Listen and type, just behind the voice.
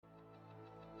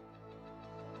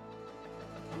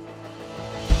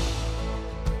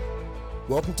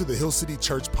Welcome to the Hill City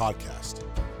Church Podcast.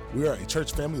 We are a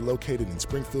church family located in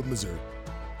Springfield, Missouri.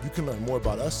 You can learn more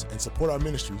about us and support our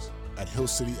ministries at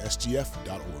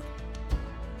hillcitysgf.org.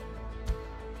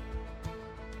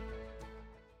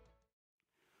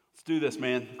 Let's do this,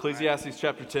 man. Ecclesiastes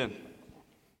chapter 10.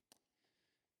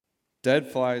 Dead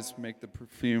flies make the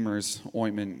perfumer's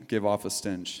ointment give off a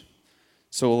stench.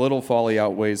 So a little folly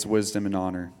outweighs wisdom and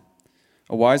honor.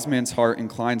 A wise man's heart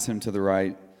inclines him to the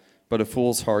right, but a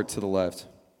fool's heart to the left.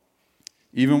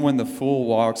 Even when the fool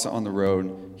walks on the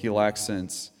road, he lacks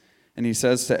sense, and he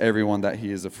says to everyone that he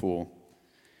is a fool.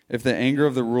 If the anger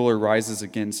of the ruler rises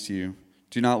against you,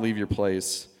 do not leave your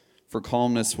place, for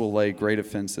calmness will lay great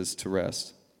offenses to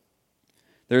rest.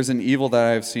 There is an evil that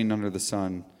I have seen under the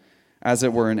sun, as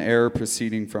it were an error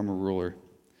proceeding from a ruler.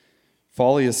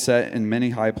 Folly is set in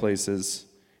many high places,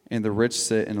 and the rich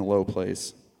sit in a low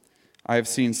place. I have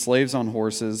seen slaves on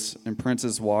horses, and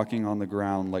princes walking on the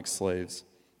ground like slaves.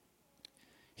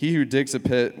 He who digs a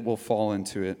pit will fall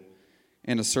into it,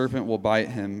 and a serpent will bite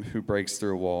him who breaks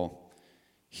through a wall.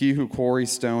 He who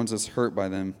quarries stones is hurt by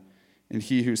them, and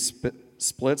he who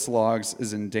splits logs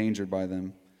is endangered by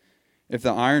them. If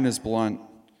the iron is blunt,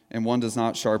 and one does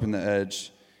not sharpen the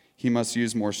edge, he must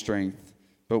use more strength,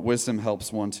 but wisdom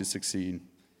helps one to succeed.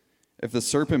 If the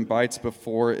serpent bites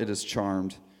before it is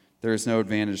charmed, there is no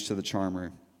advantage to the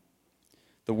charmer.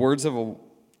 The words of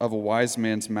a wise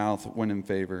man's mouth win in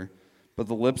favor, but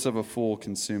the lips of a fool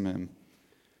consume him.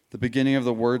 The beginning of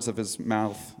the words of his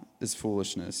mouth is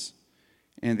foolishness,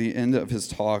 and the end of his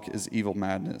talk is evil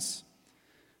madness.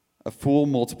 A fool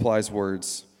multiplies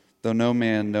words, though no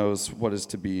man knows what is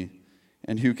to be,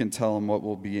 and who can tell him what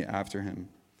will be after him?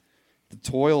 The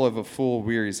toil of a fool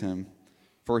wearies him,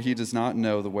 for he does not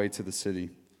know the way to the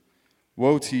city.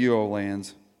 Woe to you, O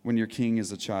land, when your king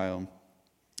is a child,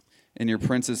 and your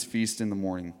princes feast in the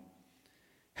morning.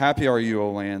 Happy are you, O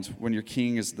land, when your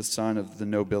king is the son of the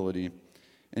nobility,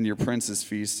 and your princes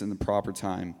feast in the proper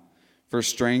time, for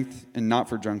strength and not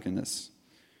for drunkenness.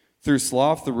 Through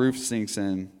sloth the roof sinks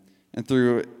in, and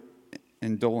through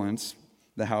indolence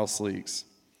the house leaks.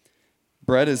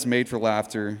 Bread is made for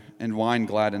laughter, and wine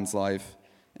gladdens life,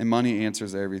 and money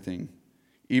answers everything.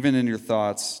 Even in your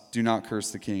thoughts, do not curse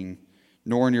the king,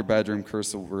 nor in your bedroom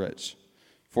curse the rich.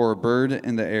 For a bird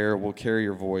in the air will carry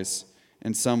your voice,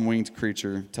 and some winged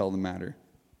creature tell the matter.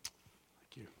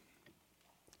 Thank you.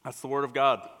 That's the word of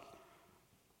God.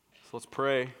 So let's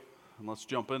pray, and let's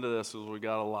jump into this as we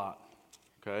got a lot.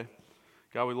 Okay?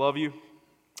 God, we love you,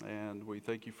 and we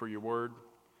thank you for your word.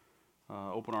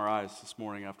 Open our eyes this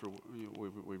morning after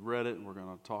we've read it, and we're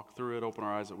going to talk through it. Open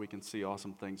our eyes that we can see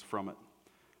awesome things from it.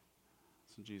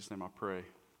 It's in Jesus' name I pray.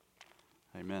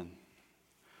 Amen.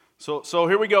 So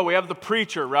here we go. We have the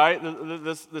preacher, right?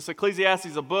 This Ecclesiastes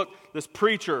is a book. This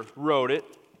preacher wrote it,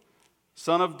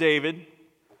 son of David.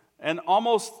 And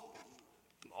almost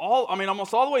all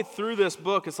the way through this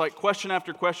book, it's like question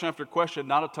after question after question,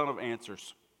 not a ton of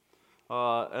answers.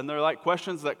 And they're like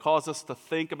questions that cause us to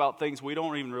think about things we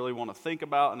don't even really want to think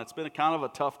about. And it's been kind of a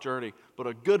tough journey, but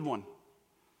a good one.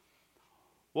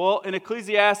 Well, in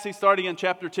Ecclesiastes, starting in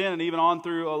chapter 10 and even on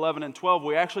through 11 and 12,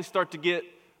 we actually start to get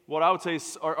what I would say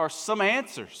are some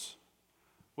answers,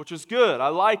 which is good. I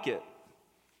like it.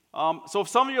 So if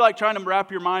some of you are like trying to wrap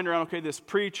your mind around, okay, this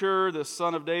preacher, this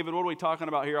son of David, what are we talking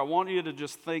about here? I want you to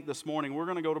just think this morning, we're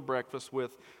going to go to breakfast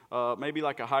with maybe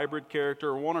like a hybrid character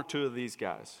or one or two of these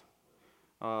guys.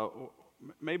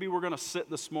 Maybe we're going to sit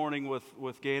this morning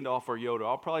with Gandalf or Yoda.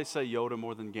 I'll probably say Yoda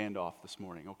more than Gandalf this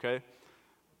morning, okay?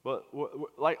 But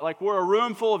like we're a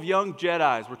room full of young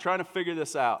Jedis. We're trying to figure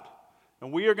this out.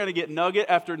 And we are going to get nugget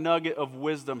after nugget of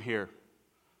wisdom here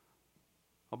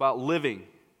about living.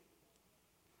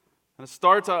 And it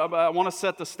starts, I want to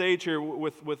set the stage here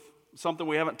with something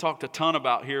we haven't talked a ton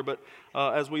about here, but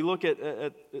as we look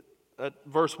at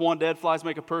verse 1, dead flies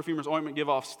make a perfumer's ointment give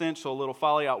off stench, so a little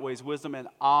folly outweighs wisdom and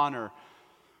honor.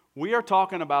 We are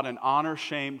talking about an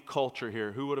honor-shame culture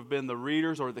here. Who would have been the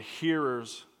readers or the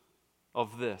hearers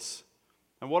of this?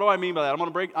 And what do I mean by that?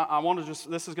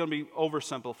 This is going to be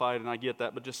oversimplified, and I get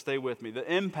that, but just stay with me.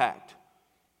 The impact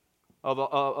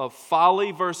of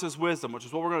folly versus wisdom, which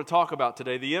is what we're going to talk about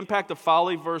today. The impact of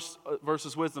folly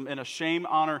versus wisdom in a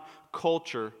shame-honor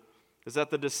culture is that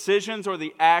the decisions or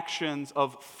the actions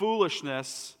of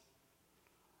foolishness,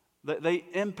 they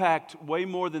impact way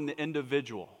more than the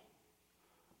individual.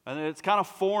 And it's kind of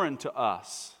foreign to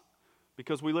us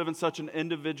because we live in such an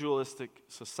individualistic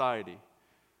society.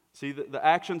 See, the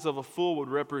actions of a fool would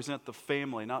represent the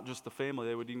family, not just the family.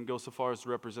 They would even go so far as to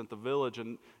represent the village,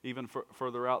 and even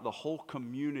further out, the whole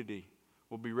community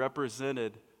will be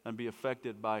represented and be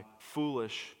affected by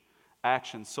foolish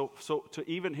actions. So to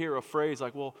even hear a phrase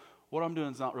like, well, what I'm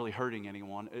doing is not really hurting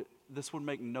anyone, this would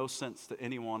make no sense to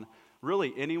anyone.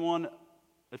 Really, anyone,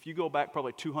 if you go back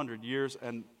probably 200 years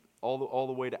and all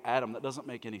the way to Adam, that doesn't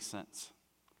make any sense.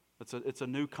 It's a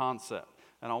new concept.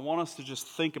 And I want us to just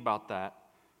think about that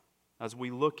as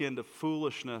we look into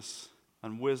foolishness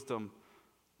and wisdom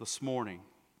this morning.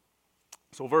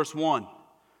 So verse 1,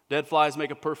 dead flies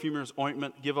make a perfumer's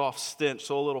ointment, give off stench,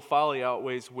 so a little folly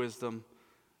outweighs wisdom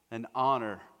and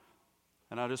honor.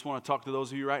 And I just want to talk to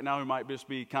those of you right now who might just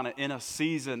be kind of in a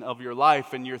season of your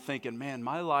life and you're thinking, man,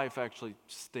 my life actually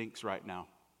stinks right now.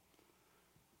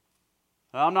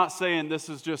 Now, I'm not saying this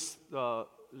is just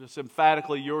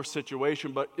emphatically your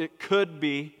situation, but it could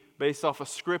be, based off of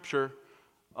Scripture,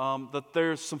 that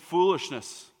there's some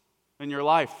foolishness in your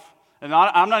life. And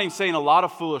I'm not even saying a lot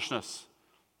of foolishness.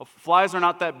 Flies are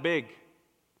not that big.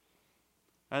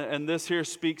 And this here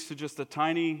speaks to just a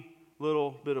tiny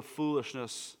little bit of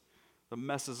foolishness that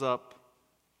messes up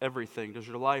everything. Does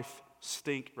your life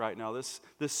stink right now? This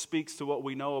speaks to what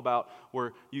we know about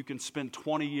where you can spend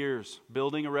 20 years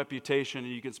building a reputation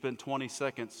and you can spend 20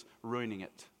 seconds ruining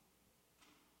it.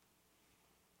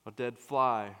 A dead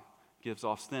fly gives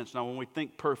off stench. Now, when we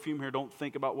think perfume here, don't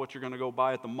think about what you're going to go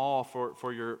buy at the mall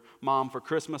for your mom for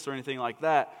Christmas or anything like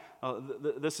that.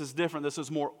 This is different. This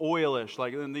is more oilish.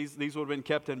 Like, and these would have been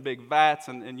kept in big vats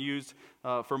and used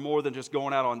for more than just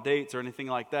going out on dates or anything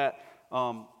like that.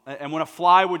 And when a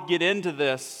fly would get into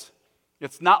this,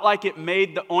 it's not like it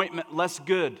made the ointment less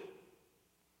good.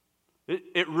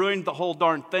 It ruined the whole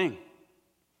darn thing.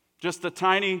 Just a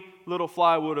tiny little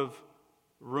fly would have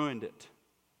ruined it.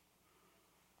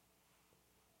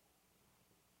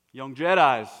 Young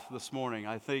Jedis this morning,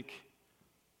 I think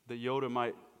that Yoda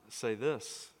might say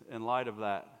this in light of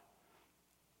that.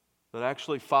 That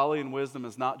actually folly and wisdom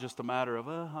is not just a matter of,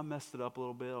 I messed it up a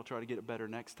little bit, I'll try to get it better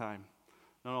next time.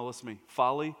 No, listen to me.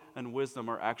 Folly and wisdom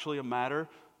are actually a matter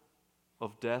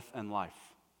of death and life.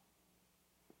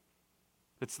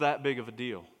 It's that big of a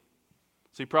deal.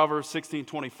 See, Proverbs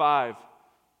 16:25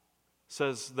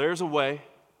 says, there's a way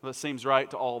that seems right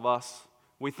to all of us.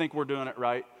 We think we're doing it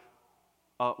right.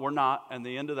 We're not, and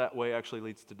the end of that way actually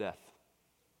leads to death.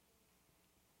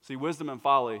 See, wisdom and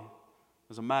folly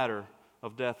is a matter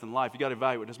of death and life. You got to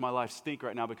evaluate, does my life stink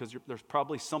right now? Because there's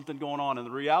probably something going on. And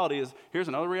the reality is, here's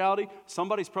another reality,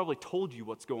 somebody's probably told you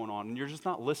what's going on, and you're just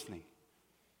not listening.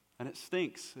 And it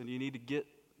stinks, and you need to get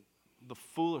the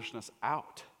foolishness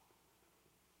out.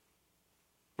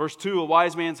 Verse 2, a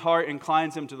wise man's heart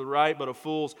inclines him to the right, but a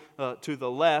fool's to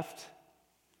the left.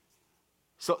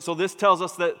 So this tells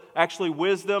us that actually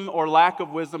wisdom or lack of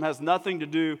wisdom has nothing to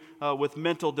do with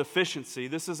mental deficiency.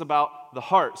 This is about the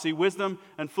heart. See, wisdom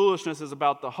and foolishness is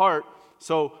about the heart.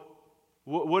 So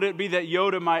would it be that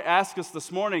Yoda might ask us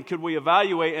this morning, could we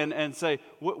evaluate and say,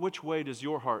 which way does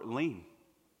your heart lean?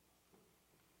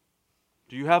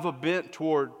 Do you have a bent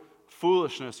toward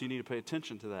foolishness? You need to pay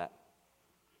attention to that.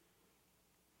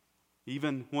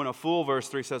 Even when a fool, verse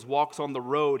 3 says, walks on the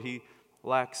road, he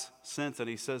lacks sense, and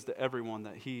he says to everyone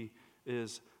that he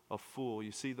is a fool.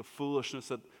 You see the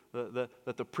foolishness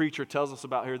that the preacher tells us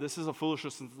about here. This is a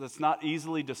foolishness that's not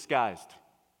easily disguised.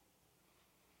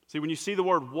 See, when you see the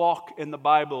word walk in the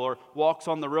Bible or walks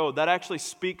on the road, that actually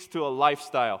speaks to a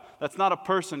lifestyle. That's not a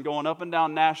person going up and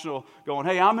down National going,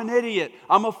 hey, I'm an idiot,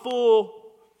 I'm a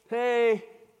fool, hey.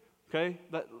 Okay,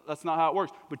 that's not how it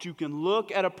works. But you can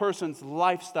look at a person's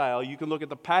lifestyle, you can look at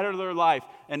the pattern of their life,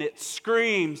 and it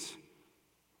screams,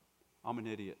 I'm an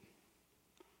idiot.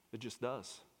 It just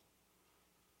does.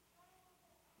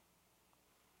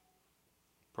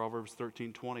 Proverbs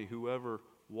 13:20, whoever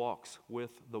walks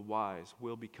with the wise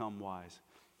will become wise,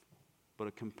 but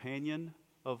a companion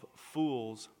of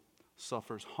fools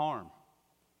suffers harm.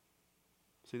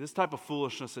 See, this type of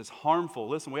foolishness is harmful.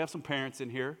 Listen, we have some parents in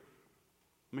here.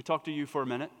 Let me talk to you for a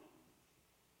minute.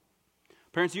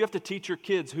 Parents, you have to teach your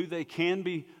kids who they can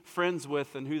be friends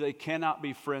with and who they cannot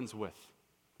be friends with.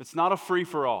 It's not a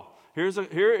free-for-all. Here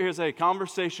is a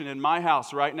conversation in my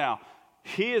house right now.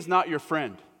 He is not your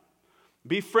friend.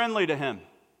 Be friendly to him.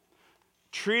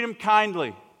 Treat him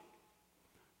kindly.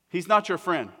 He's not your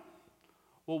friend.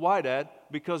 Well, why, Dad?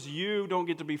 Because you don't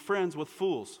get to be friends with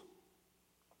fools.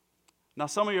 Now,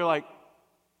 some of you are like,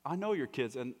 I know your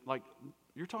kids, and like,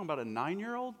 you're talking about a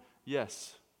 9-year-old?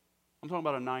 Yes. I'm talking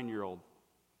about a 9-year-old.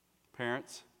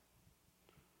 Parents,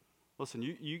 listen,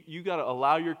 you got to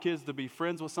allow your kids to be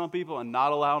friends with some people and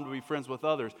not allow them to be friends with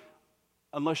others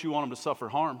unless you want them to suffer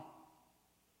harm.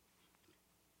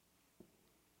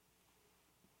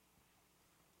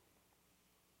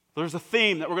 There's a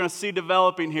theme that we're going to see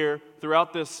developing here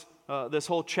throughout this this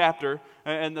whole chapter,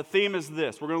 and the theme is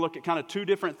this. We're going to look at kind of two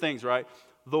different things, right?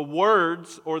 The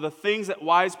words or the things that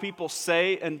wise people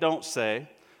say and don't say.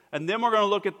 And then we're going to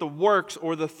look at the works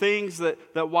or the things that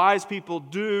wise people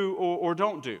do or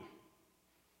don't do.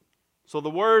 So the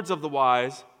words of the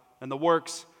wise and the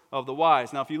works of the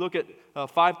wise. Now if you look at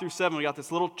 5 through 7, we got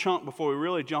this little chunk before we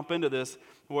really jump into this,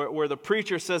 where the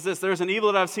preacher says this: there's an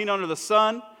evil that I've seen under the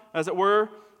sun, as it were,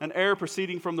 an error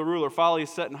proceeding from the ruler. Folly is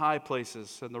set in high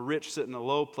places, and the rich sit in a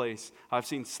low place. I've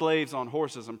seen slaves on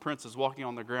horses and princes walking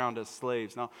on the ground as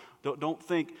slaves. Now,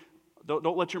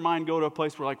 don't let your mind go to a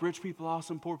place where like rich people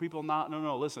awesome, poor people not.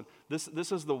 No. Listen,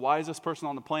 this is the wisest person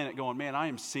on the planet going, man, I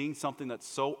am seeing something that's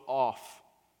so off.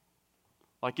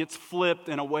 Like it's flipped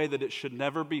in a way that it should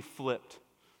never be flipped.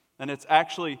 And it's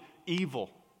actually evil.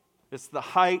 It's the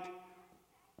height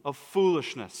of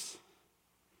foolishness.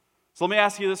 So let me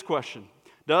ask you this question.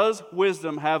 Does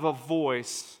wisdom have a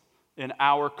voice in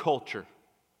our culture?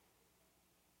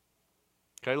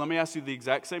 Okay, let me ask you the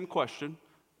exact same question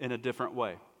in a different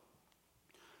way.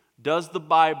 Does the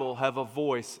Bible have a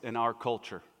voice in our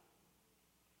culture?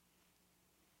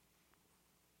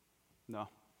 No,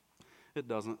 it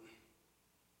doesn't.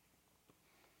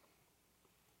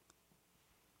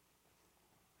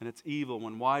 And it's evil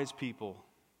when wise people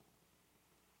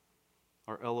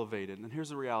are elevated. And here's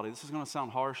the reality. This is going to sound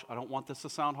harsh. I don't want this to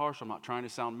sound harsh. I'm not trying to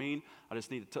sound mean. I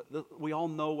just need to... We all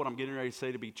know what I'm getting ready to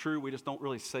say to be true. We just don't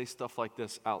really say stuff like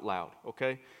this out loud,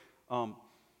 okay?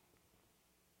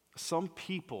 Some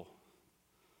people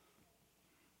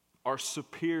are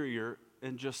superior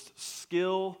in just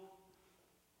skill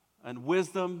and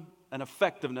wisdom and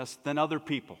effectiveness than other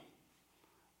people.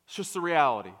 It's just the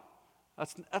reality.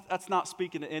 That's not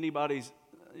speaking to anybody's...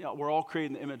 we're all created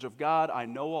in the image of God. I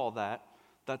know all that.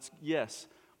 That's yes.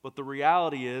 But the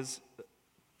reality is,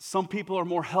 some people are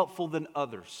more helpful than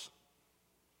others.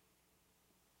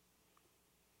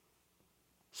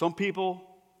 Some people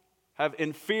have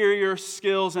inferior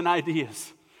skills and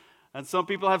ideas. And some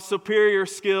people have superior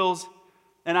skills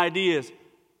and ideas.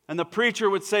 And the preacher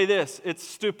would say this: it's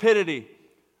stupidity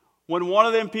when one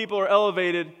of them people are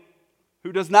elevated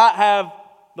who does not have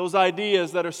those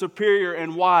ideas that are superior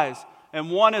and wise,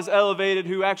 and one is elevated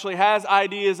who actually has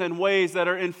ideas and ways that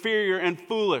are inferior and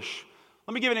foolish.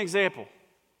 Let me give an example.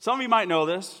 Some of you might know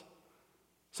this.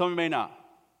 Some of you may not.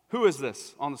 Who is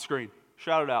this on the screen?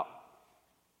 Shout it out.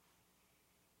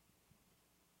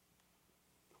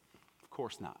 Of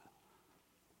course not.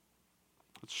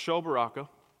 It's Sho Baraka.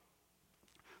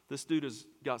 This dude has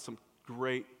got some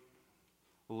great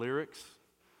lyrics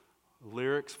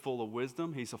full of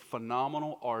wisdom. He's a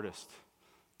phenomenal artist,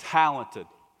 talented.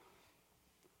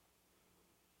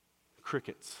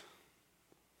 Crickets.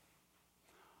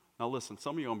 Now listen,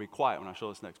 some of you are going to be quiet when I show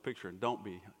this next picture, and don't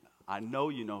be. I know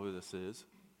you know who this is.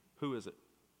 Who is it?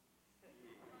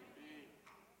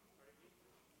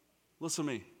 Listen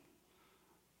to me.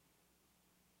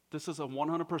 This is a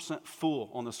 100% fool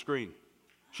on the screen.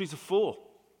 She's a fool.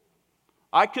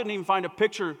 I couldn't even find a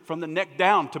picture from the neck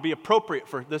down to be appropriate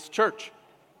for this church.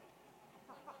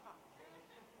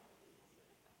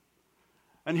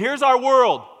 And here's our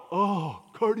world. Oh,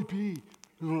 Cardi B.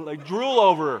 Like drool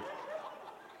over her.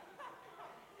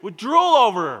 Would drool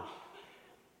over her.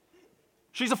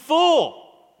 She's a fool.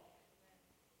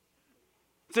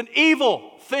 It's an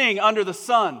evil thing under the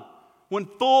sun when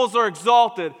fools are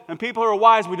exalted and people who are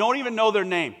wise, we don't even know their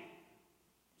name.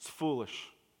 It's foolish.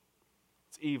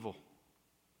 It's evil.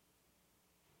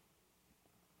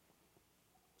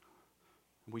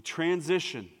 We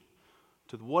transition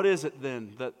to what is it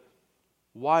then that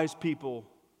wise people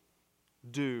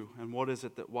do, and what is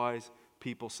it that wise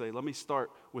people say? Let me start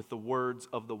with the words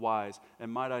of the wise.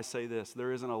 And might I say this,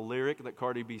 there isn't a lyric that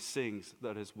Cardi B sings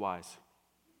that is wise.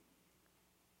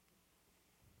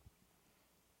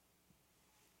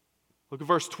 Look at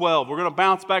verse 12. We're going to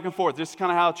bounce back and forth. This is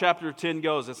kind of how chapter 10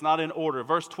 goes. It's not in order.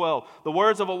 Verse 12. The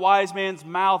words of a wise man's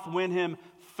mouth win him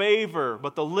favor,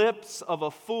 but the lips of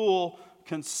a fool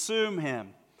consume him.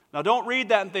 Now don't read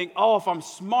that and think, oh, if I'm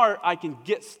smart, I can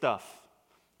get stuff.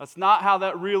 That's not how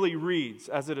that really reads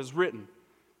as it is written.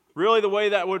 Really, the way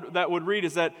that would read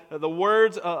is that the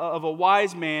words of a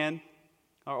wise man,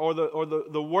 or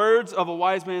the words of a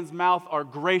wise man's mouth are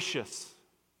gracious.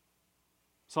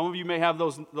 Some of you may have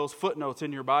those footnotes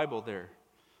in your Bible there.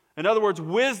 In other words,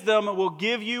 wisdom will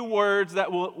give you words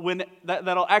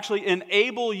that'll actually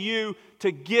enable you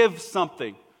to give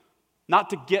something, not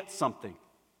to get something.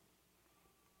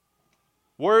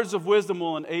 Words of wisdom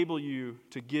will enable you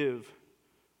to give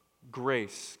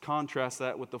grace. Contrast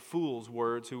that with the fool's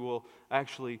words who will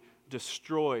actually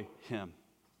destroy him.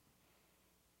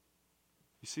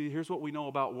 You see, here's what we know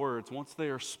about words. Once they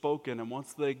are spoken and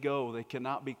once they go, they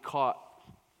cannot be caught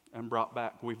and brought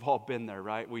back. We've all been there,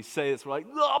 right? We say this, we're like,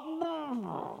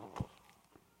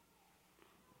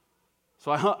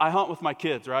 so I hunt with my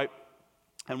kids, right?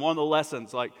 And one of the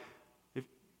lessons, like,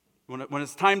 when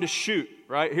it's time to shoot,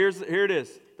 right? Here it is.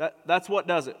 That's what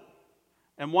does it.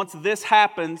 And once this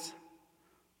happens,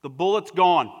 the bullet's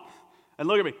gone. And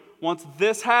look at me. Once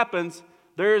this happens,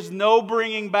 there is no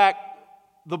bringing back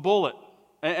the bullet.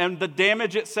 And the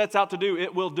damage it sets out to do,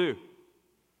 it will do.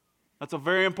 That's a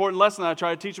very important lesson that I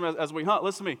try to teach them as we hunt.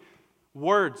 Listen to me.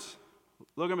 Words.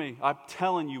 Look at me. I'm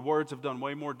telling you, words have done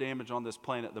way more damage on this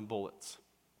planet than bullets.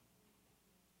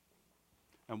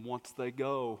 And once they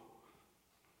go,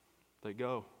 they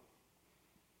go.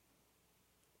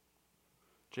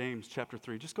 James chapter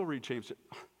 3. Just go read James.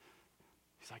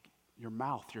 He's like, your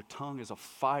mouth, your tongue is a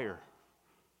fire.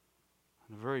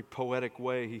 In a very poetic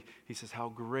way, he says, how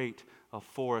great a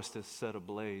forest is set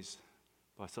ablaze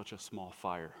by such a small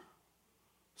fire.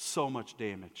 So much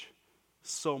damage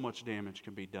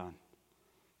can be done.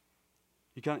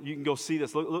 You can go see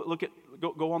this. Go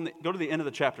to the end of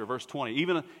the chapter, verse 20.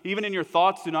 Even in your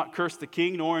thoughts, do not curse the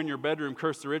king, nor in your bedroom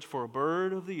curse the rich, for a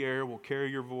bird of the air will carry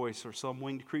your voice, or some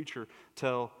winged creature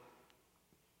tell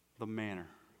the manner.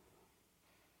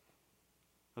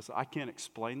 Listen, I can't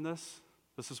explain this.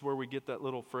 This is where we get that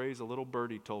little phrase, a little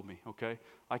birdie told me, okay?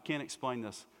 I can't explain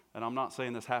this, and I'm not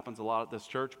saying this happens a lot at this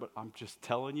church, but I'm just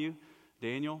telling you,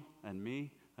 Daniel and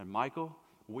me and Michael,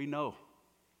 we know.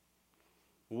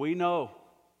 We know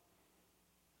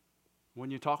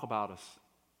when you talk about us.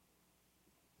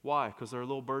 Why? Because there are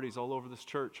little birdies all over this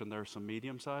church, and there are some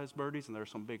medium-sized birdies, and there are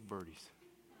some big birdies.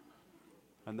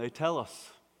 And they tell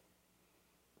us.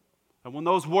 And when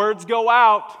those words go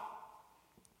out,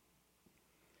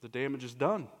 the damage is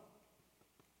done.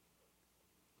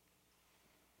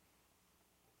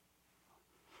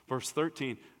 Verse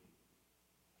 13.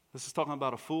 This is talking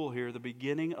about a fool here. The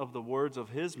beginning of the words of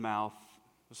his mouth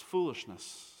is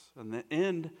foolishness, and the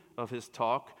end of his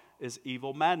talk is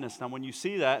evil madness. Now, when you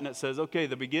see that, and it says, okay,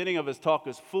 the beginning of his talk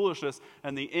is foolishness,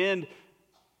 and the end,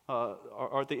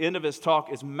 or at the end of his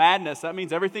talk is madness, that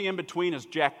means everything in between is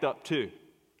jacked up too.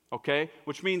 Okay?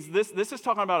 Which means this is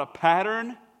talking about a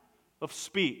pattern of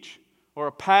speech, or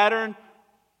a pattern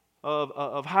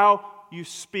of how you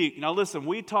speak. Now listen,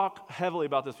 we talk heavily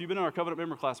about this. If you've been in our covenant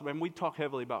member class, man, we talk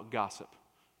heavily about gossip.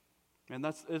 And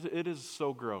it is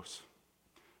so gross.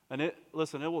 And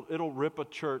it'll rip a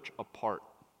church apart,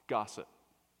 gossip.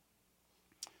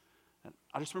 And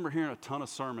I just remember hearing a ton of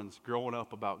sermons growing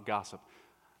up about gossip.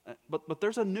 But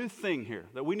there's a new thing here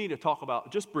that we need to talk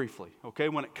about just briefly, okay,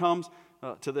 when it comes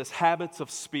to this habits of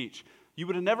speech. You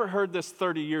would have never heard this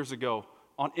 30 years ago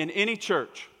in any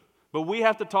church, but we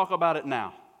have to talk about it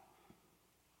now.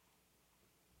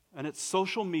 And it's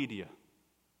social media.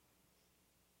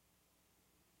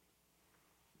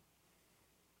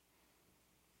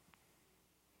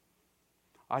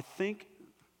 I think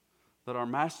that our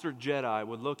master Jedi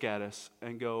would look at us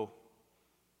and go,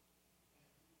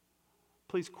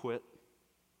 please quit.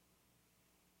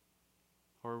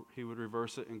 Or he would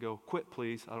reverse it and go, quit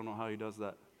please. I don't know how he does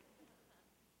that.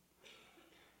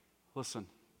 Listen,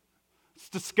 it's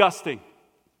disgusting.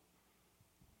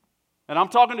 And I'm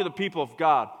talking to the people of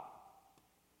God.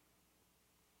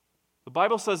 The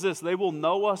Bible says this, they will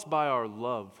know us by our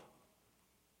love.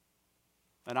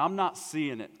 And I'm not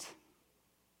seeing it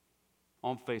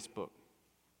on Facebook.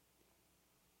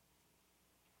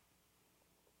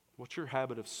 What's your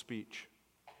habit of speech?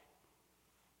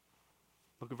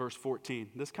 Look at verse 14.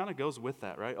 This kind of goes with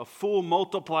that, right? A fool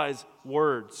multiplies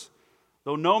words.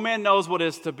 Though no man knows what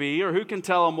is to be, or who can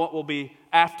tell him what will be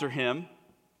after him.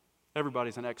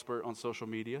 Everybody's an expert on social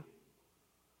media.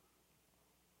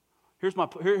 Here's a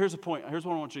point. Here's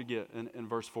what I want you to get in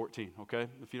verse 14, okay?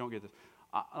 If you don't get this.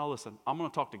 Listen, I'm going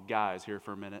to talk to guys here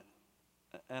for a minute.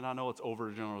 And I know it's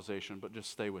overgeneralization, but just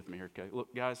stay with me here, okay?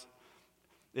 Look, guys,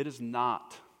 it is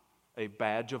not a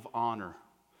badge of honor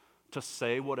to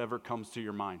say whatever comes to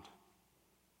your mind,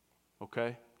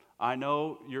 okay? I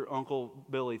know your Uncle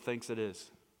Billy thinks it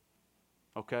is,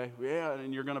 okay? Yeah,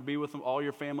 and you're going to be with them, all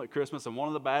your family at Christmas, and one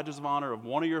of the badges of honor of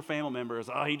one of your family members,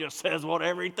 he just says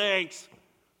whatever he thinks,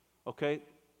 okay?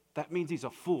 That means he's a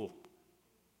fool.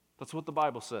 That's what the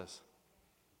Bible says.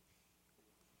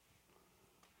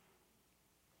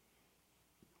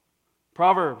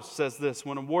 Proverbs says this,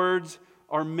 when words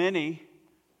are many,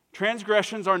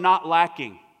 transgressions are not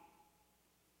lacking.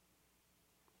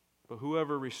 But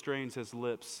whoever restrains his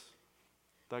lips,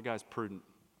 that guy's prudent.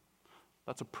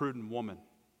 That's a prudent woman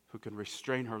who can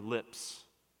restrain her lips.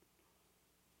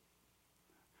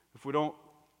 If we don't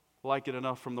like it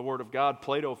enough from the Word of God.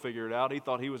 Plato figured it out. He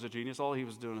thought he was a genius. All he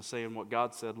was doing is saying what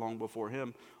God said long before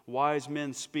him. Wise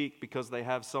men speak because they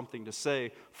have something to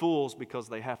say. Fools because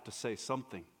they have to say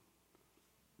something.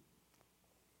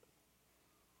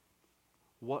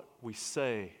 What we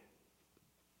say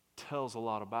tells a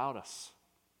lot about us.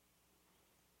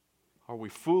 Are we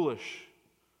foolish?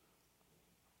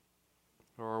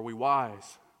 Or are we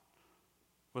wise?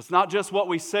 Well, it's not just what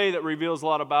we say that reveals a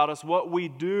lot about us. What we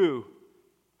do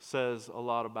says a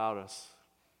lot about us.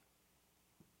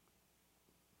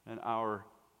 And our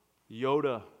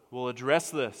Yoda will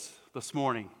address this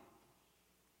morning.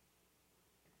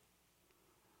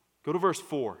 Go to verse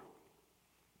 4.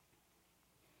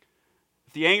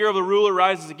 If the anger of the ruler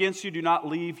rises against you, do not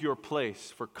leave your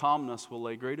place, for calmness will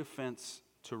lay great offense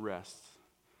to rest.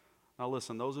 Now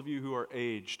listen, those of you who are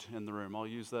aged in the room, I'll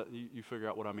use that, you figure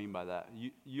out what I mean by that.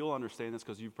 You'll understand this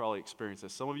because you've probably experienced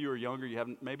this. Some of you are younger,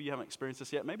 maybe you haven't experienced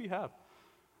this yet, maybe you have.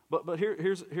 But here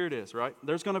it is, right?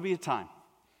 There's going to be a time,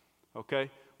 okay,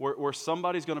 where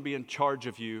somebody's going to be in charge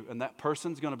of you, and that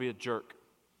person's going to be a jerk.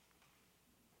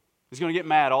 He's going to get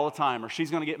mad all the time, or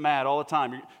she's going to get mad all the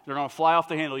time. They're going to fly off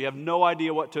the handle. You have no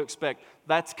idea what to expect.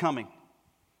 That's coming.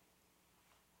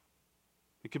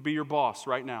 It could be your boss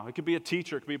right now. It could be a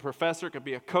teacher. It could be a professor. It could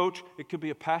be a coach. It could be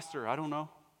a pastor. I don't know.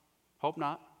 Hope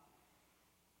not.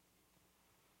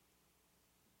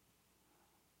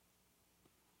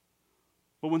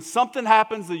 But when something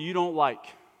happens that you don't like,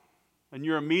 and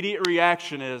your immediate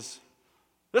reaction is,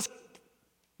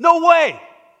 no way!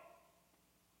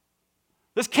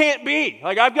 This can't be.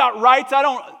 Like, I've got rights.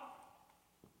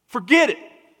 Forget it.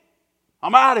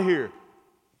 I'm out of here.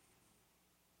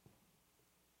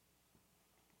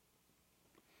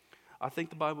 I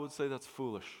think the Bible would say that's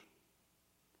foolish.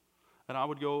 And I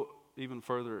would go even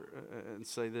further and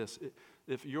say this.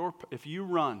 If you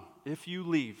run, if you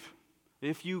leave,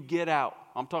 if you get out,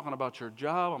 I'm talking about your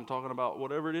job, I'm talking about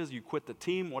whatever it is, you quit the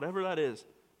team, whatever that is,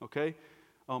 okay?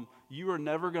 You are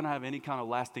never going to have any kind of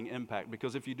lasting impact,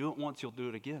 because if you do it once, you'll do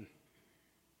it again.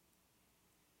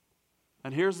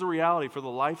 And here's the reality for the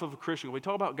life of a Christian. We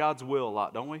talk about God's will a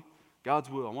lot, don't we? God's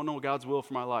will. I want to know God's will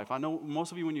for my life. I know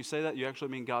most of you, when you say that, you actually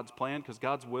mean God's plan, because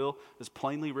God's will is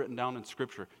plainly written down in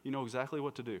Scripture. You know exactly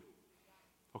what to do.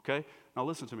 Okay? Now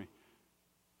listen to me.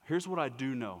 Here's what I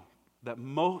do know. That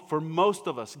for most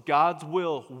of us, God's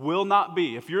will not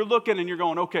be. If you're looking and you're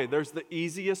going, okay, there's the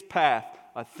easiest path,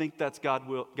 I think that's God's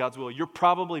will. You're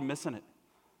probably missing it.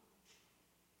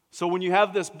 So when you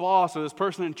have this boss or this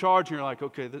person in charge, and you're like,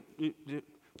 okay,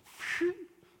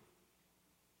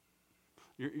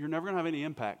 you're never going to have any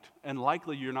impact. And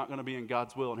likely you're not going to be in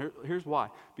God's will. And here's why.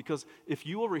 Because if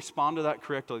you will respond to that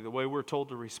correctly, the way we're told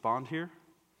to respond here,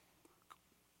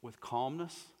 with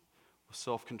calmness, with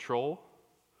self-control,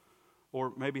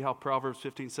 or maybe how Proverbs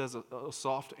 15 says, a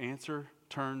soft answer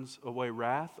turns away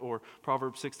wrath. Or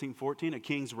Proverbs 16:14, a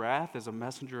king's wrath is a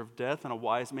messenger of death, and a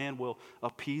wise man will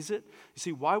appease it. You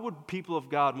see, why would people of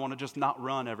God want to just not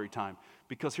run every time?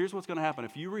 Because here's what's going to happen.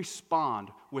 If you respond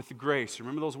with grace,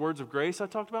 remember those words of grace I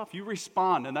talked about? If you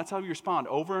respond, and that's how you respond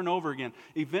over and over again,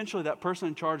 eventually that person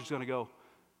in charge is going to go,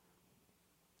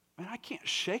 man, I can't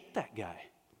shake that guy.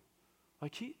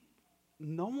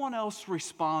 No one else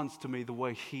responds to me the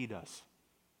way he does.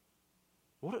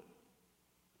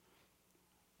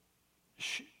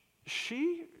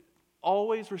 She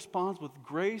always responds with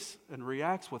grace and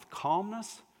reacts with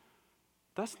calmness.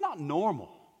 That's not normal.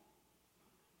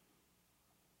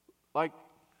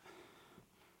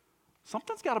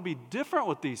 Something's got to be different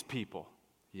with these people.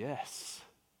 Yes.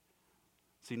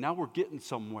 See, now we're getting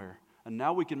somewhere, and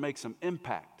now we can make some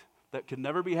impact that could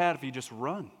never be had if you just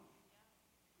run.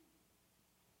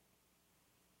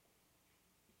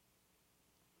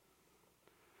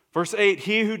 Verse 8,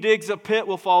 he who digs a pit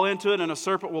will fall into it, and a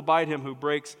serpent will bite him who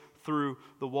breaks through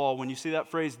the wall. When you see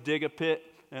that phrase, dig a pit,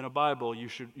 in a Bible, you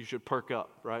should perk up,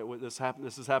 right? This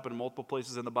has happened in multiple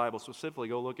places in the Bible. Specifically,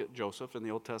 go look at Joseph in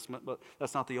the Old Testament, but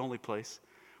that's not the only place.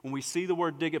 When we see the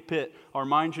word dig a pit, our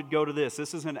mind should go to this.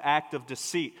 This is an act of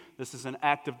deceit. This is an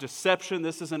act of deception.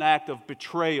 This is an act of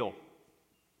betrayal.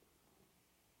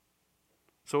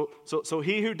 So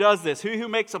he who does this, he who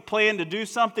makes a plan to do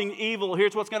something evil,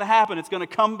 here's what's going to happen. It's going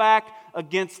to come back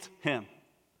against him.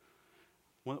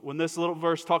 When this little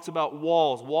verse talks about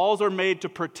walls are made to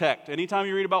protect. Anytime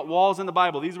you read about walls in the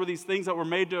Bible, these were these things that were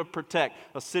made to protect.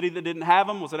 A city that didn't have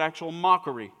them was an actual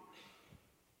mockery.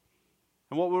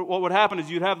 And what would happen is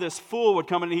you'd have this fool would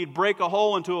come in and he'd break a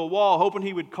hole into a wall, hoping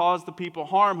he would cause the people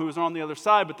harm who was on the other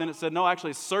side. But then it said, no,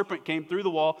 actually a serpent came through the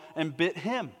wall and bit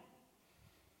him.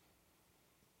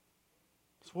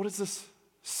 So what is this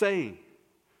saying?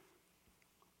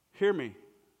 Hear me.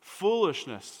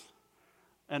 foolishness,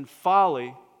 and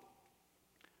folly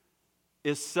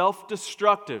is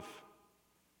self-destructive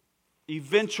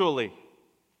eventually.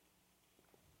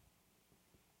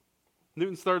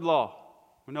 Newton's third law.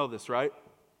 We know this, right?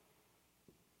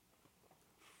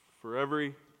 For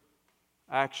every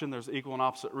action, there's equal and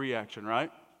opposite reaction,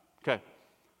 right? Okay.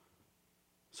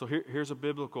 So here's a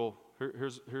biblical,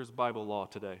 here's Bible law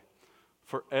today.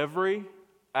 For every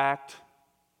act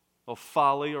of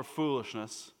folly or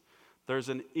foolishness, there's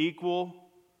an equal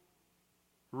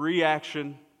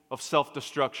reaction of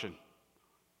self-destruction.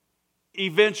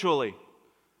 Eventually.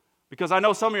 Because I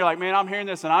know some of you are like, man, I'm hearing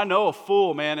this and I know a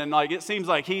fool, man, and like it seems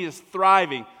like he is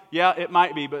thriving. Yeah, it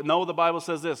might be, but no, the Bible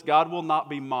says this: God will not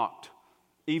be mocked.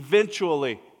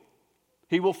 Eventually,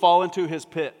 he will fall into his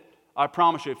pit. I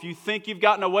promise you. If you think you've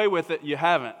gotten away with it, you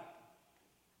haven't.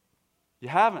 You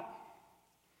haven't.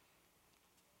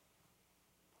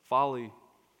 Folly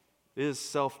is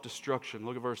self-destruction.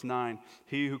 Look at verse 9.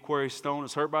 He who quarries stone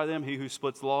is hurt by them. He who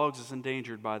splits logs is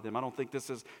endangered by them. I don't think this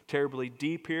is terribly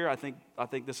deep here. I think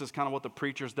this is kind of what the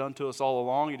preacher's done to us all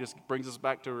along. He just brings us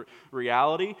back to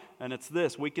reality. And it's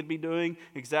this: we could be doing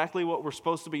exactly what we're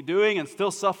supposed to be doing and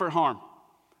still suffer harm.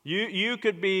 You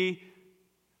could be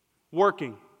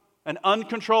working, and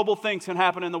uncontrollable things can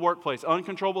happen in the workplace.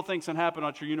 Uncontrollable things can happen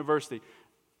at your university.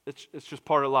 It's just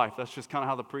part of life. That's just kind of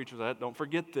how the preacher's at. Don't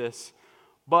forget this.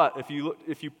 But if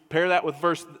you pair that with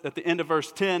verse at the end of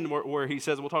verse 10 where he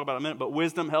says, we'll talk about it in a minute, but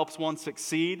wisdom helps one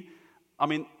succeed. I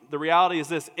mean, the reality is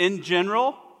this: in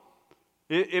general,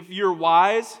 if you're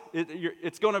wise,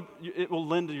 it will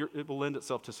lend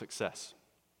itself to success.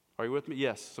 Are you with me?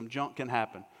 Yes, some junk can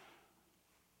happen.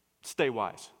 Stay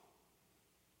wise.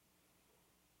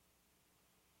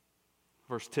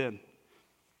 Verse 10.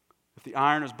 If the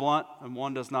iron is blunt and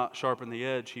one does not sharpen the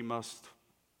edge, he must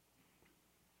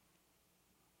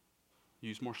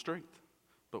use more strength.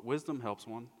 But wisdom helps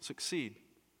one succeed.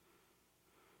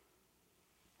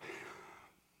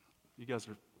 You guys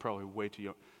are probably way too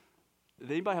young.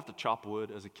 Did anybody have to chop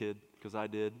wood as a kid? Because I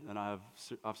did, and I've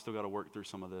still got to work through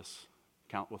some of this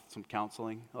with some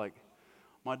counseling. Like,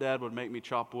 my dad would make me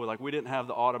chop wood. Like, we didn't have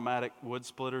the automatic wood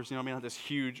splitters. You know what I mean? Like this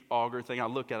huge auger thing. I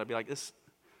look at it and be like, this.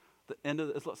 The end of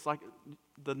it's like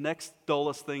the next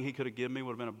dullest thing he could have given me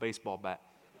would have been a baseball bat.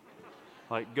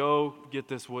 Like, go get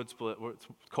this wood split. It's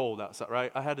cold outside,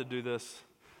 right? I had to do this.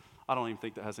 I don't even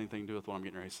think that has anything to do with what I'm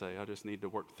getting ready to say. I just need to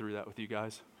work through that with you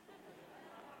guys.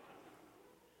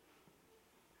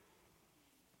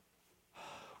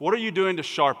 What are you doing to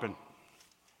sharpen?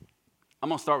 I'm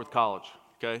going to start with college,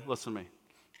 okay? Listen to me.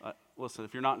 Listen,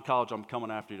 if you're not in college, I'm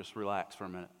coming after you. Just relax for a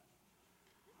minute.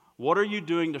 What are you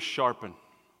doing to sharpen?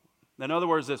 In other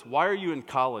words, why are you in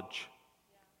college?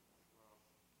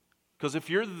 Because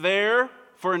if you're there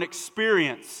for an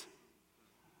experience,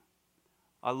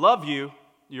 I love you,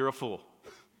 you're a fool.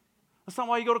 That's not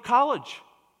why you go to college.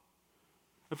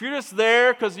 If you're just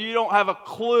there because you don't have a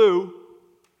clue,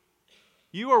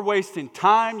 you are wasting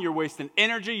time, you're wasting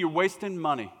energy, you're wasting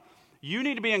money. You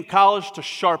need to be in college to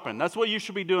sharpen. That's what you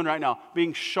should be doing right now,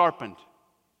 being sharpened.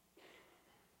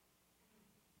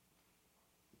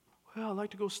 Well, I'd like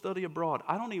to go study abroad.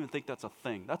 I don't even think that's a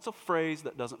thing. That's a phrase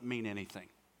that doesn't mean anything.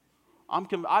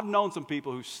 I've known some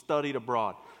people who studied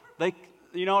abroad.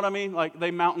 You know what I mean? Like,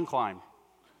 they mountain climb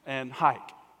and hike.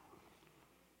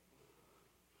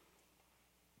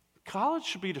 College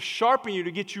should be to sharpen you,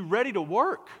 to get you ready to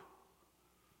work.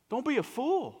 Don't be a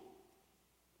fool.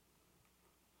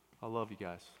 I love you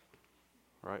guys.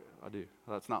 Right? I do.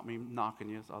 That's not me knocking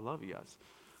you. I love you guys.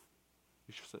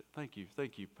 You should say, thank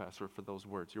you, Pastor, for those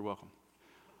words. You're welcome.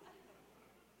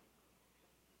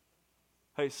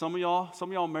 Hey, some of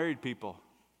y'all married people,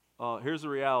 here's the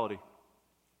reality.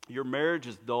 Your marriage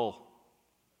is dull.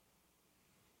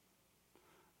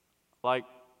 Like,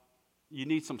 you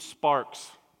need some sparks.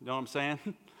 You know what I'm saying?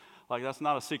 Like, that's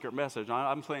not a secret message.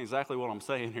 I'm saying exactly what I'm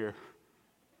saying here.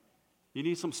 You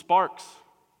need some sparks.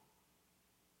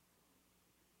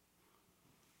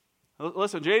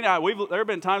 Listen, Jay and I, there have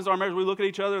been times in our marriage we look at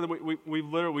each other and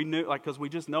we knew, like, because we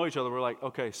just know each other. We're like,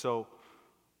 okay, so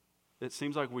it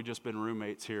seems like we've just been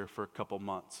roommates here for a couple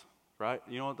months, right?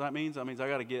 You know what that means? That means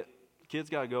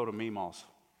kids got to go to Meemaw's,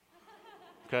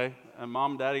 okay? And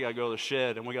mom and daddy got to go to the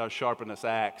shed and we got to sharpen this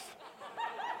axe.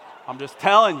 I'm just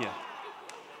telling you.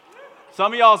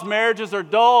 Some of y'all's marriages are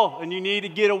dull and you need to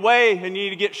get away and you need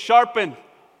to get sharpened.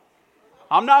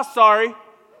 I'm not sorry.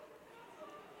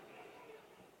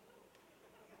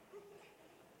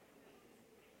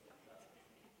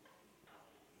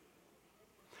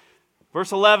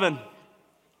 Verse 11,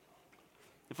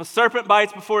 if a serpent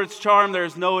bites before it's charmed, there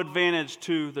is no advantage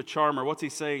to the charmer. What's he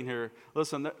saying here?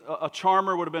 Listen, a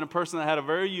charmer would have been a person that had a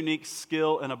very unique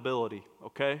skill and ability,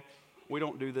 okay? We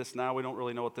don't do this now. We don't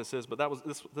really know what this is, but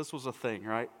this was a thing,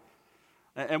 right?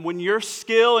 And when your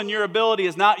skill and your ability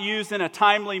is not used in a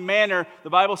timely manner, the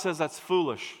Bible says that's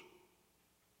foolish.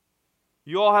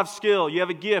 You all have skill. You have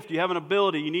a gift. You have an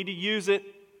ability. You need to use it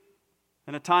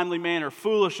in a timely manner.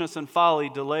 Foolishness and folly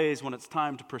delays when it's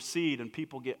time to proceed and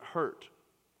people get hurt.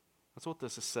 That's what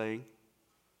this is saying.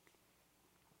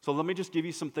 So let me just give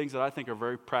you some things that I think are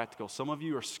very practical. Some of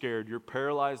you are scared. You're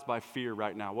paralyzed by fear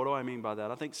right now. What do I mean by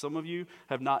that? I think some of you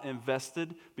have not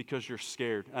invested because you're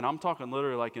scared. And I'm talking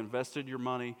literally like invested your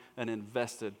money and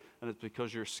invested, and it's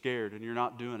because you're scared and you're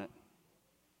not doing it.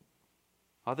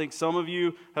 I think some of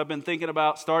you have been thinking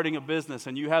about starting a business,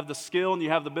 and you have the skill and you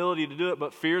have the ability to do it,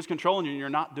 but fear is controlling you and you're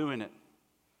not doing it.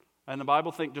 And the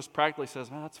Bible just practically says,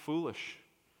 man, that's foolish.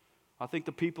 I think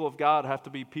the people of God have to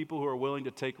be people who are willing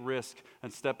to take risk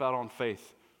and step out on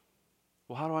faith.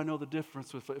 Well, how do I know the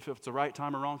difference if it's the right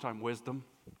time or wrong time? Wisdom,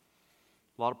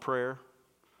 a lot of prayer.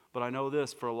 But I know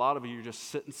this, for a lot of you, you're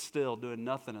just sitting still doing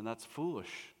nothing, and that's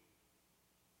foolish.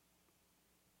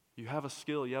 You have a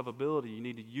skill, you have ability, you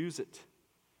need to use it.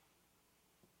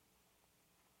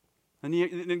 And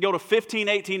you go to 15,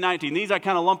 18, 19. These I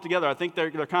kind of lump together. I think they're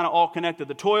kind of all connected.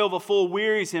 The toil of a fool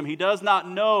wearies him. He does not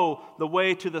know the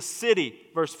way to the city.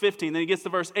 Verse 15. Then he gets to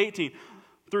verse 18.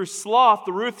 Through sloth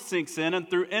the roof sinks in, and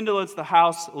through indolence the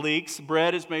house leaks.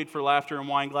 Bread is made for laughter, and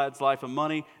wine glads life, and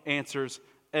money answers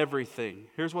everything.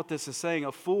 Here's what this is saying.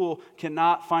 A fool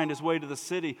cannot find his way to the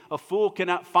city. A fool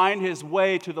cannot find his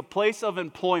way to the place of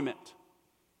employment.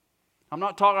 I'm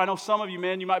not talking, I know some of you,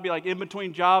 man, you might be like in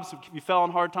between jobs, you fell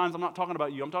on hard times. I'm not talking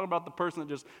about you. I'm talking about the person that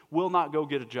just will not go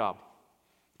get a job.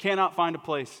 Cannot find a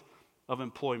place of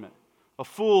employment. A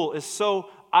fool is so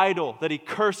idle that he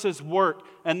curses work,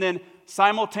 and then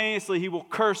simultaneously he will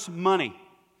curse money.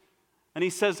 And he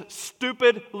says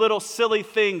stupid little silly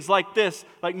things like this,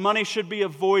 like money should be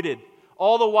avoided.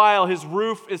 All the while his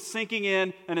roof is sinking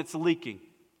in and it's leaking.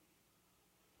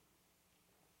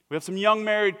 We have some young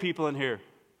married people in here.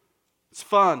 It's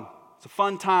fun. It's a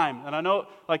fun time. And I know,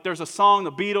 like there's a song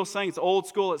the Beatles sang, it's old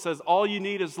school, it says, all you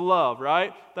need is love,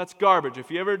 right? That's garbage.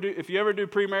 If you ever do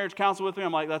pre-marriage counsel with me,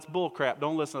 I'm like, that's bull crap.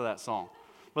 Don't listen to that song.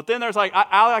 But then there's like,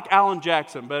 I like Alan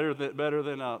Jackson better than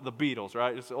the Beatles,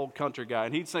 right? It's an old country guy.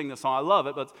 And he'd sing this song. I love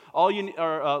it, but it's all you need,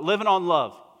 or living on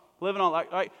love. Living on,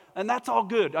 right? And that's all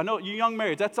good. I know you young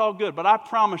marrieds, that's all good. But I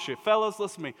promise you, fellas,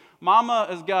 listen to me. Mama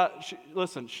has got,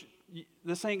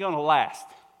 this ain't going to last.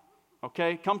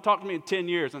 Okay? Come talk to me in 10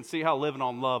 years and see how living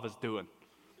on love is doing.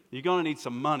 You're going to need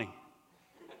some money.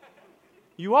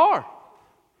 You are.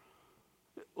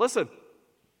 Listen,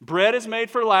 bread is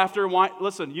made for laughter. Wine.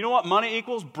 Listen, you know what money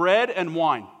equals? Bread and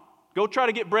wine. Go try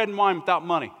to get bread and wine without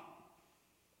money.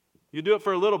 You do it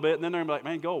for a little bit, and then they're going to be like,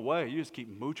 man, go away. You just keep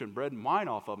mooching bread and wine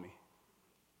off of me.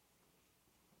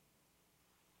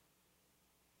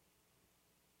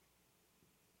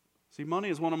 See, money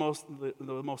is one of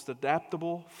the most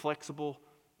adaptable, flexible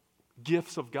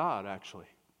gifts of God, actually.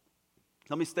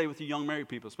 Let me stay with you young married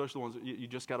people, especially the ones that you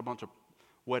just got a bunch of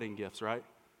wedding gifts, right?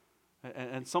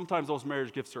 And sometimes those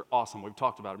marriage gifts are awesome. We've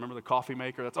talked about it. Remember the coffee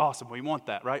maker? That's awesome. We want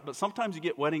that, right? But sometimes you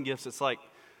get wedding gifts, it's like,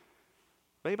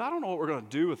 babe, I don't know what we're going to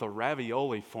do with a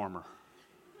ravioli former.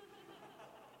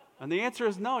 And the answer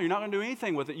is no, you're not going to do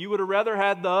anything with it. You would have rather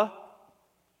had the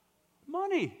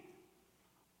money.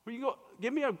 Well, you go,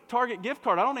 give me a Target gift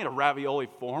card. I don't need a ravioli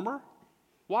former.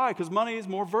 Why? Because money is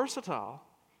more versatile.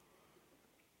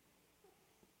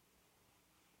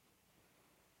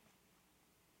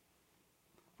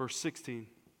 Verse 16.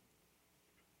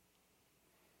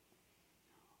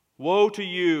 Woe to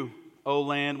you, O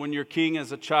land, when your king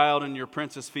is a child and your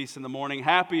princess feasts in the morning.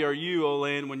 Happy are you, O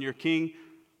land, when your king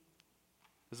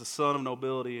is a son of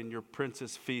nobility and your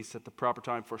princess feasts at the proper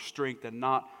time for strength and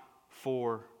not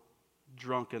for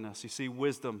drunkenness. You see,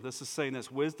 wisdom, this is saying this.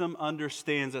 Wisdom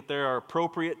understands that there are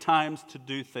appropriate times to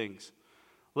do things.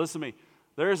 Listen to me.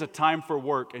 There is a time for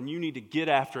work, and you need to get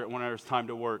after it when there's time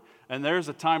to work. And there's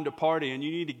a time to party, and you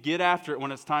need to get after it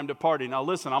when it's time to party. Now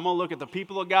listen, I'm going to look at the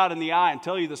people of God in the eye and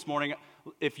tell you this morning,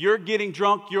 if you're getting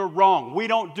drunk, you're wrong. We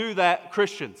don't do that,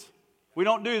 Christians. We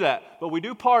don't do that, but we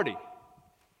do party.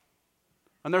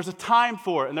 And there's a time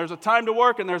for it, and there's a time to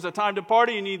work, and there's a time to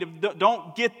party. You need to,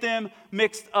 don't get them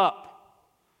mixed up.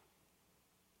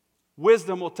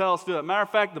 Wisdom will tell us to do that. Matter of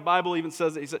fact, the Bible even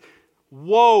says that. He said,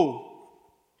 woe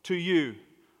to you.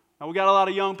 Now, we got a lot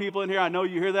of young people in here. I know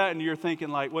you hear that, and you're thinking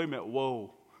like, wait a minute,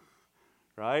 whoa.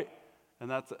 Right? And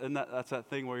that's that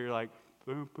thing where you're like,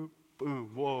 boom, boom,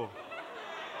 boom, whoa.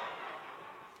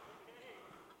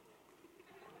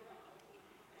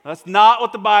 That's not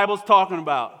what the Bible's talking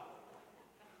about.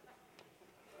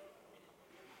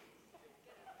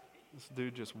 This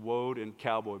dude just woed in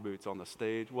cowboy boots on the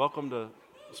stage. Welcome to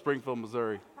Springfield,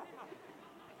 Missouri.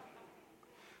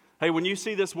 Hey, when you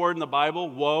see this word in the Bible,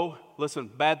 woe, listen,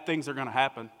 bad things are going to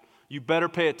happen. You better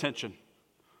pay attention.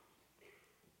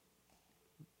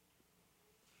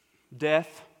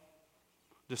 Death,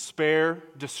 despair,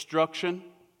 destruction.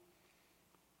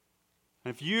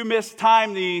 And if you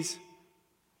mistime these,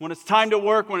 when it's time to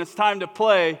work, when it's time to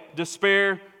play,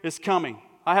 despair is coming.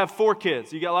 I have 4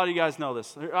 kids. A lot of you guys know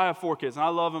this. I have 4 kids, and I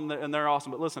love them, and they're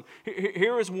awesome. But listen,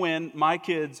 here is when my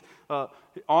kids,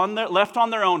 left on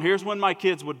their own, here's when my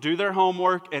kids would do their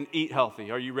homework and eat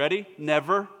healthy. Are you ready?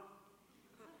 Never.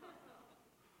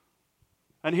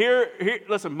 And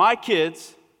listen, my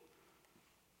kids,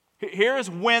 here is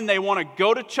when they want to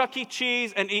go to Chuck E.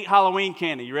 Cheese and eat Halloween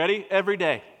candy. You ready? Every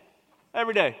day.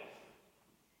 Every day.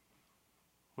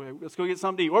 Wait, let's go get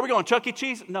something to eat. Where are we going? Chuck E.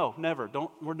 Cheese? No, never.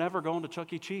 We're never going to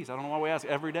Chuck E. Cheese. I don't know why we ask.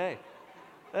 Every day.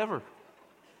 Ever.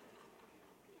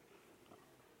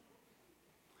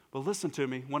 But listen to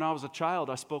me. When I was a child,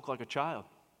 I spoke like a child.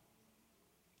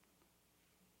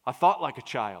 I thought like a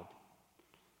child.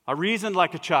 I reasoned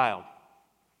like a child.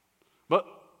 But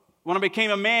when I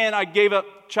became a man, I gave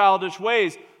up childish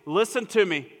ways. Listen to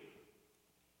me.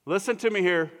 Listen to me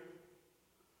here.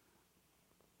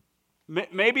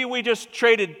 Maybe we just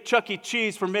traded Chuck E.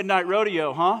 Cheese for Midnight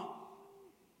Rodeo, huh?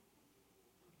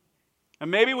 And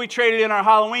maybe we traded in our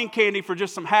Halloween candy for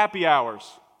just some happy hours.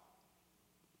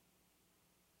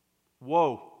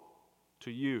 Woe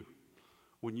to you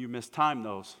when you mistime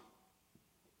those.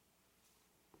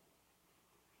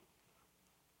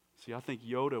 See, I think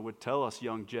Yoda would tell us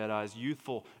young Jedis,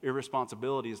 youthful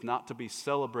irresponsibility is not to be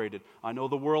celebrated. I know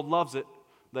the world loves it.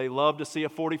 They love to see a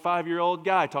 45-year-old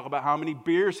guy talk about how many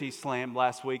beers he slammed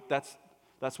last week. That's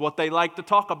what they like to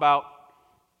talk about.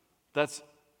 That's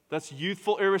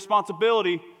youthful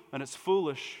irresponsibility, and it's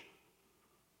foolish.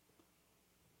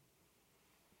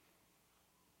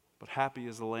 But happy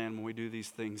is the land when we do these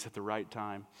things at the right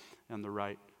time and the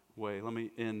right way. Let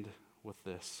me end with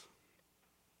this.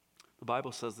 The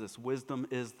Bible says this: wisdom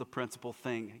is the principal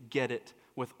thing. Get it.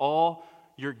 With all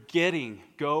you're getting,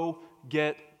 go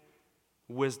get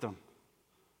wisdom.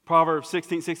 Proverbs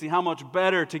 16:16, how much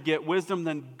better to get wisdom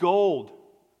than gold?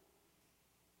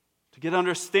 To get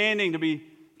understanding, to be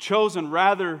chosen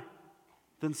rather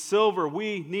than silver.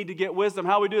 We need to get wisdom.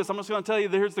 How we do this? I'm just going to tell you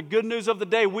that here's the good news of the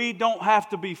day. We don't have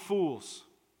to be fools.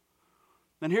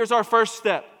 And here's our first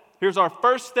step. Here's our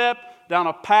first step down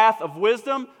a path of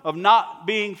wisdom, of not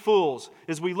being fools,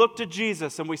 is we look to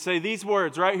Jesus and we say these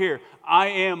words right here: I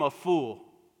am a fool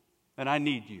and I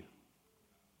need you.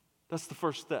 That's the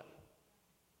first step.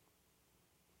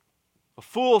 A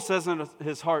fool says in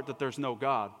his heart that there's no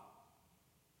God.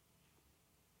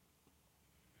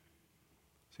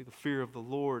 See, the fear of the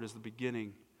Lord is the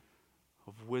beginning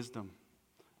of wisdom.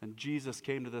 And Jesus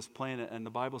came to this planet, and the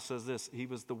Bible says this: He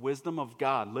was the wisdom of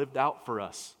God lived out for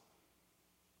us.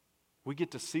 We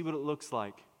get to see what it looks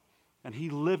like. And He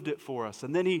lived it for us.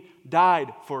 And then He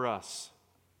died for us.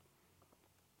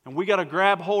 And we got to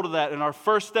grab hold of that in our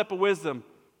first step of wisdom.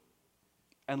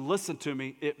 And listen to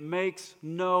me, it makes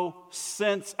no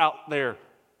sense out there.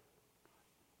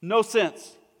 No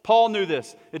sense. Paul knew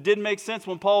this. It didn't make sense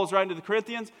when Paul was writing to the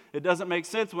Corinthians. It doesn't make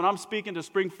sense when I'm speaking to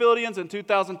Springfieldians in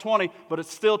 2020, but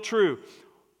it's still true.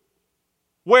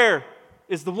 Where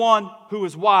is the one who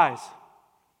is wise?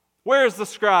 Where is the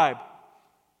scribe?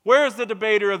 Where is the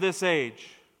debater of this age?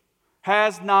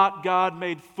 Has not God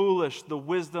made foolish the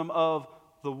wisdom of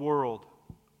the world?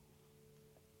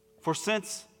 For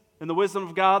since in the wisdom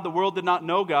of God, the world did not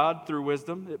know God through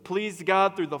wisdom, it pleased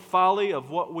God through the folly of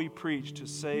what we preach to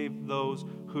save those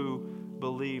who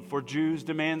believe. For Jews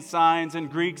demand signs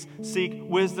and Greeks seek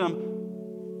wisdom,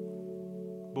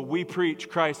 but we preach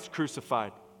Christ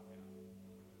crucified.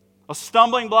 A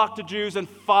stumbling block to Jews and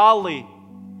folly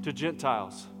to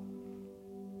Gentiles.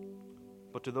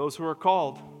 But to those who are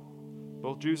called,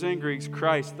 both Jews and Greeks,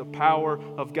 Christ, the power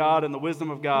of God and the wisdom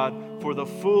of God. For the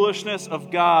foolishness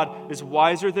of God is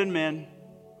wiser than men,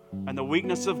 and the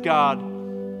weakness of God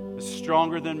is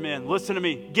stronger than men. Listen to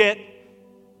me. Get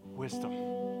wisdom.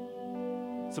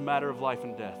 It's a matter of life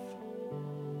and death.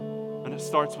 And it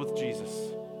starts with Jesus.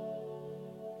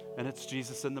 And it's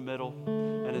Jesus in the middle,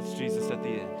 and it's Jesus at the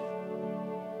end.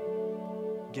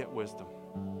 Get wisdom.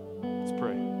 Let's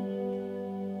pray.